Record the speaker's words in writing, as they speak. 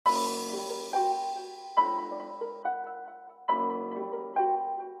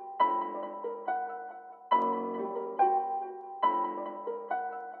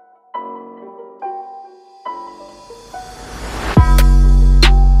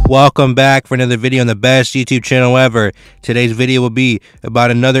Welcome back for another video on the best YouTube channel ever. Today's video will be about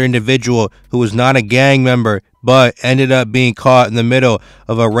another individual who was not a gang member but ended up being caught in the middle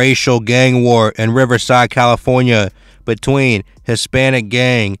of a racial gang war in Riverside, California between Hispanic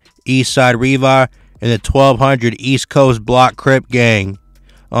gang Eastside Riva and the 1200 East Coast Block Crip gang.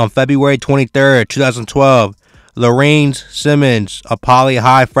 On February 23rd, 2012, Lareanz Simmons, a Poly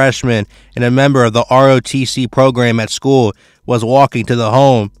High freshman and a member of the ROTC program at school, was walking to the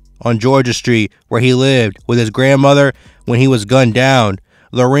home on Georgia Street where he lived with his grandmother when he was gunned down.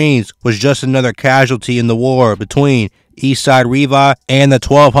 Lareanz was just another casualty in the war between Eastside Riva and the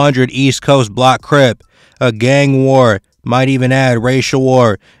 1200 East Coast Block Crip, a gang war, might even add racial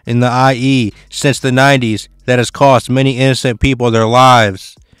war in the IE since the 90s that has cost many innocent people their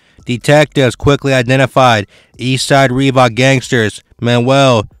lives. Detectives quickly identified Eastside Riva gangsters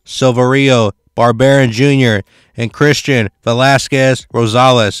Manuel Silverio Barberin Jr. and Christian Velasquez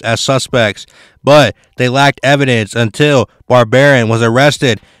Rosales as suspects, but they lacked evidence until Barberin was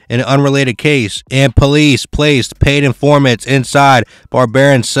arrested in an unrelated case and police placed paid informants inside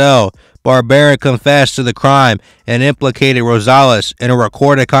Barberin's cell. Barberin confessed to the crime and implicated Rosales in a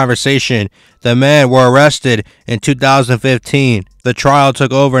recorded conversation. The men were arrested in 2015. The trial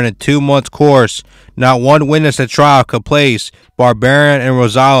took over in a 2-month course. Not one witness at trial could place Barberin and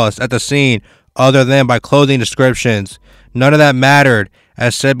Rosales at the scene other than by clothing descriptions. None of that mattered.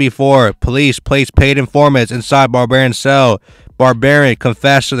 As said before, police placed paid informants inside Barberin's cell. Barberin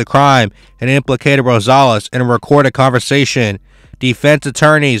confessed to the crime and implicated Rosales in a recorded conversation. Defense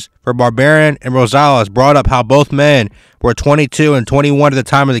attorneys for Barberin and Rosales brought up how both men were 22 and 21 at the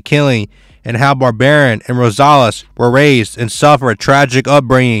time of the killing, and how Barberin and Rosales were raised and suffered tragic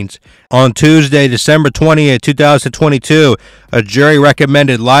upbringings. On Tuesday, December 20th, 2022, a jury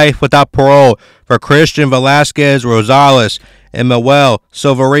recommended life without parole for Christian Velasquez Rosales and Manuel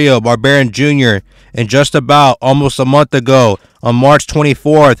Silverio Barberin Jr. And just about almost a month ago, on March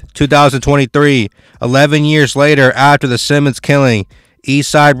 24th, 2023, 11 years later after the Simmons killing,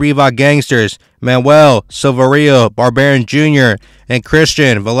 Eastside Riva gangsters Manuel Silverio Barberin Jr. and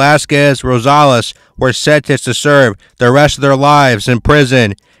Christian Velasquez Rosales were sentenced to serve the rest of their lives in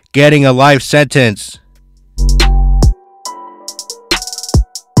prison, getting a life sentence.